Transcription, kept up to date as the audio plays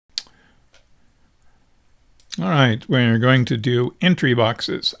All right, we're going to do entry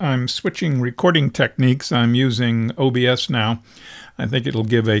boxes. I'm switching recording techniques. I'm using OBS now. I think it'll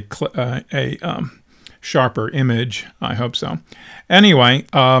give a sharper image. I hope so. Anyway,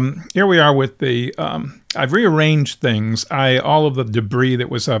 here we are with the, I've rearranged things. All of the debris that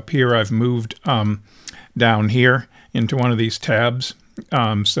was up here, I've moved down here into one of these tabs.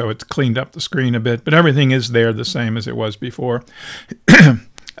 So it's cleaned up the screen a bit, but everything is there the same as it was before.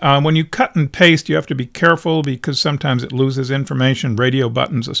 When you cut and paste, you have to be careful because sometimes it loses information, radio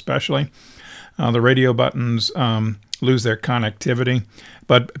buttons especially. The radio buttons lose their connectivity,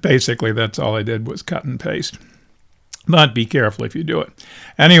 but basically that's all I did was cut and paste. But be careful if you do it.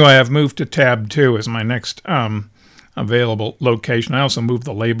 Anyway, I've moved to tab 2 as my next available location. I also moved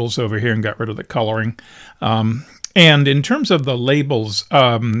the labels over here and got rid of the coloring. And in terms of the labels,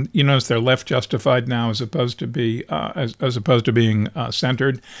 you notice they're left justified now as opposed to be as opposed to being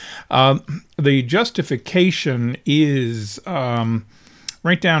centered. The justification is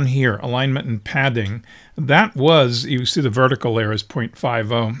right down here, alignment and padding. That was, you see the vertical there is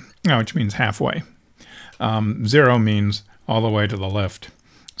 0.50, which means halfway. 0 means all the way to the left.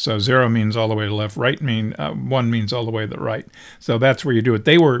 So 0 means all the way to the left. Right 1 means all the way to the right. So that's where you do it.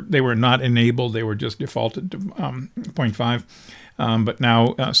 They were not enabled. They were just defaulted to 0.5. But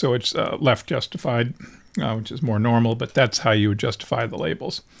now, so it's left justified, which is more normal. But that's how you justify the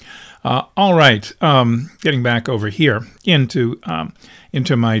labels. All right. Getting back over here into my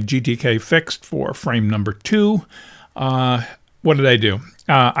GTK fixed for frame number 2. What did I do?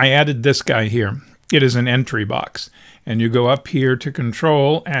 I added this guy here. It is an entry box. And you go up here to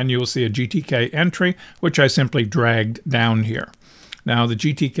control and you will see a GtkEntry, which I simply dragged down here. Now the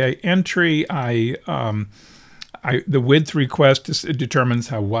GtkEntry, the width request determines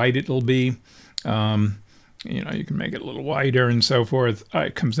how wide it'll be. You know, you can make it a little wider and so forth.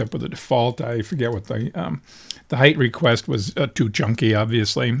 It comes up with a default. I forget what the height request was, too chunky,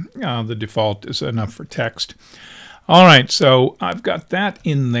 obviously. The default is enough for text. All right, so I've got that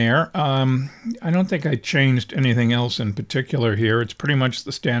in there. I don't think I changed anything else in particular here. It's pretty much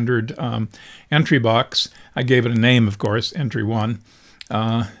the standard entry box. I gave it a name, of course, entry 1.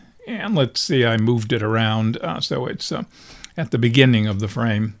 And let's see, I moved it around so it's at the beginning of the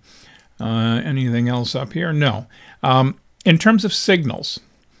frame. Anything else up here? No. In terms of signals,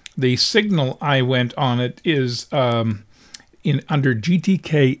 the signal I went on it is under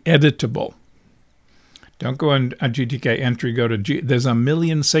GTK Editable. Don't go on GtkEntry, go to there's a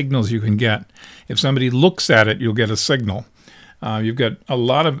million signals you can get. If somebody looks at it, you'll get a signal. You've got a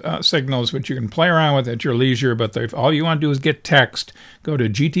lot of signals which you can play around with at your leisure, but if all you want to do is get text, go to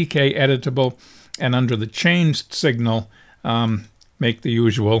GTK Editable, and under the changed signal, make the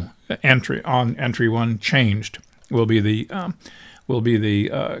usual entry on entry 1 changed will be the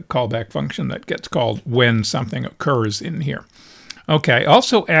callback function that gets called when something occurs in here. Okay,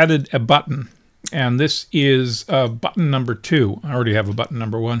 also added a button. And this is button number 2. I already have a button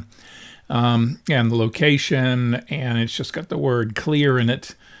number 1. And the location, and it's just got the word clear in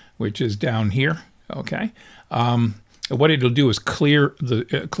it, which is down here. Okay. What it'll do is clear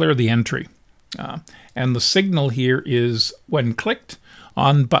the entry. And the signal here is when clicked,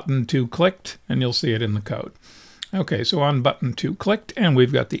 on button 2 clicked, and you'll see it in the code. Okay, so on button 2 clicked, and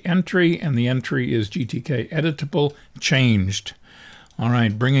we've got the entry, and the entry is GTK Editable changed. All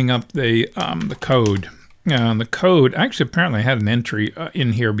right, bringing up the code. The code, actually apparently I had an entry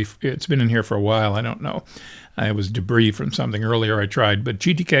in here. It's been in here for a while. I don't know. It was debris from something earlier I tried. But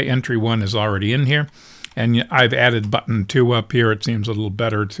GtkEntry 1 is already in here. And I've added button 2 up here. It seems a little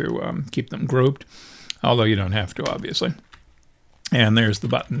better to keep them grouped. Although you don't have to, obviously. And there's the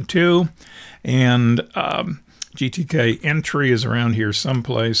button 2. And GtkEntry is around here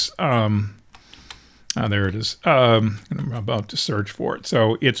someplace. There it is. I'm about to search for it.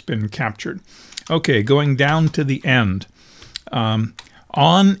 So it's been captured. Okay, going down to the end. On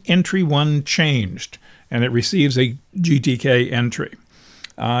entry 1 changed, and it receives a GtkEntry.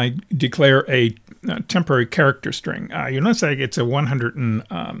 I declare a temporary character string. You notice that it's a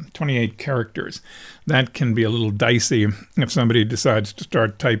 128 characters. That can be a little dicey if somebody decides to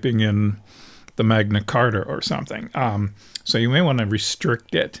start typing in the Magna Carta or something. So you may want to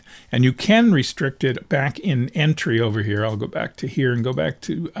restrict it. And you can restrict it back in entry over here. I'll go back to here and go back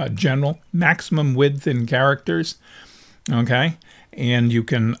to general, maximum width in characters. Okay. And you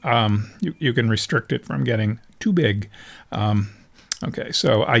can restrict it from getting too big. Okay,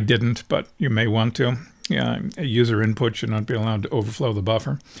 so I didn't, but you may want to. Yeah, a user input should not be allowed to overflow the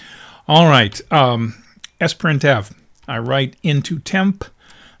buffer. All right, sprintf. I write into temp.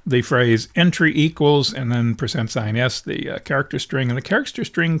 the phrase entry equals, and then %s, the character string. And the character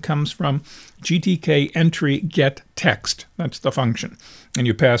string comes from GtkEntry get text. That's the function. And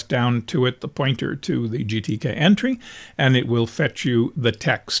you pass down to it the pointer to the GtkEntry, and it will fetch you the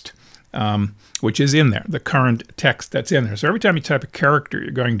text, which is in there, the current text that's in there. So every time you type a character,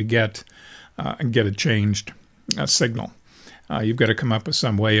 you're going to get a changed signal. You've got to come up with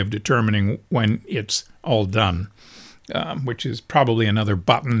some way of determining when it's all done, which is probably another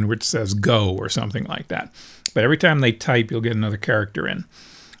button which says go or something like that. But every time they type, you'll get another character in.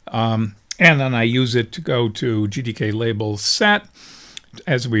 And then I use it to go to GTK label set,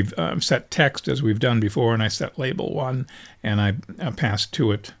 as we've set text as we've done before, and I set label 1, and I pass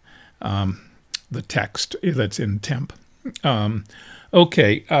to it the text that's in temp.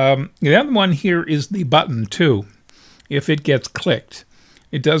 Okay, the other one here is the button 2. If it gets clicked,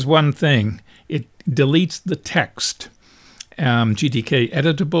 it does one thing. It deletes the text. GTK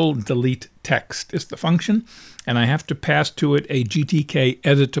editable delete text is the function, and I have to pass to it a GTK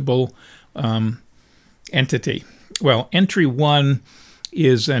editable entity. Well, entry 1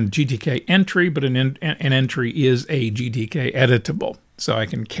 is a GTK entry, but an entry is a GTK editable. So I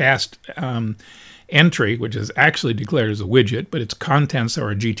can cast entry, which is actually declared as a widget, but its contents are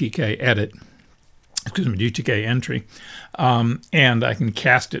a GTK edit. Excuse me, GTK entry, and I can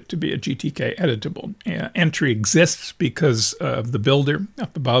cast it to be a GTK editable. Entry exists because of the builder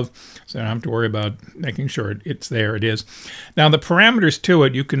up above, so I don't have to worry about making sure it's there. It is. Now the parameters to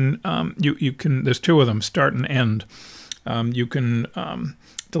it, you can there's two of them, start and end. You can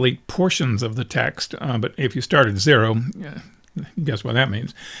delete portions of the text, but if you start at 0, guess what that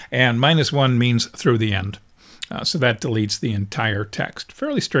means. And -1 means through the end, so that deletes the entire text.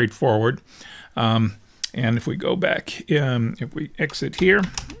 Fairly straightforward. And if we go back, if we exit here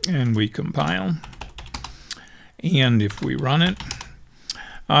and we compile, and if we run it,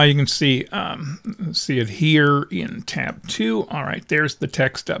 you can see it here in tab 2. All right, there's the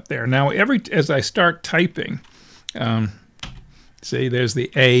text up there. Now, as I start typing, see, there's the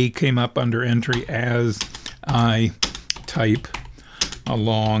A came up under entry as I type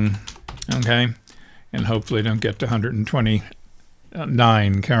along, okay, and hopefully don't get to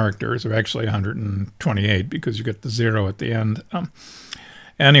 129 characters, or actually 128 because you get the 0 at the end.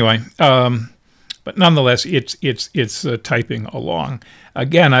 Anyway, but nonetheless, it's typing along.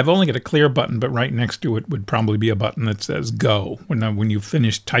 Again, I've only got a clear button, but right next to it would probably be a button that says go. When you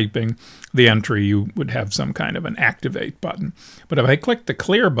finish typing the entry, you would have some kind of an activate button. But if I click the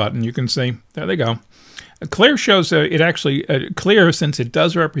clear button, you can see, there they go. Clear shows it actually, clear, since it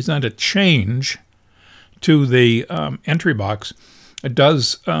does represent a change to the entry box, it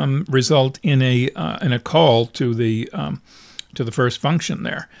does result in a call to the first function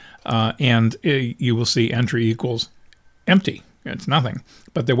there, and you will see entry equals empty. It's nothing,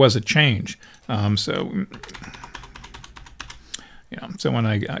 but there was a change. So when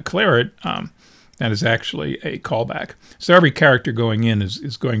I clear it, that is actually a callback. So every character going in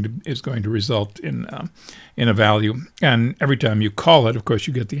is going to result in a value, and every time you call it, of course,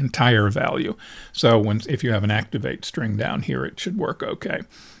 you get the entire value. So if you have an activate string down here, it should work okay.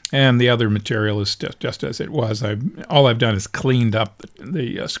 And the other material is just as it was. All I've done is cleaned up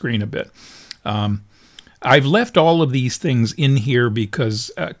the screen a bit. I've left all of these things in here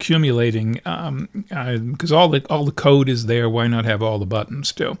because accumulating, because all the code is there. Why not have all the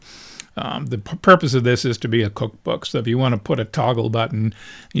buttons too? The purpose of this is to be a cookbook. So if you want to put a toggle button,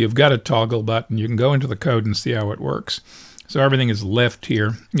 you've got a toggle button. You can go into the code and see how it works. So everything is left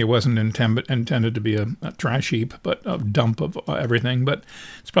here. It wasn't intended to be a trash heap, but a dump of everything. But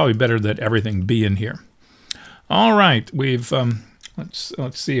it's probably better that everything be in here. All right, we've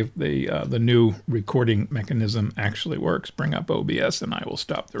let's see if the new recording mechanism actually works. Bring up OBS, and I will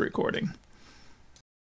stop the recording.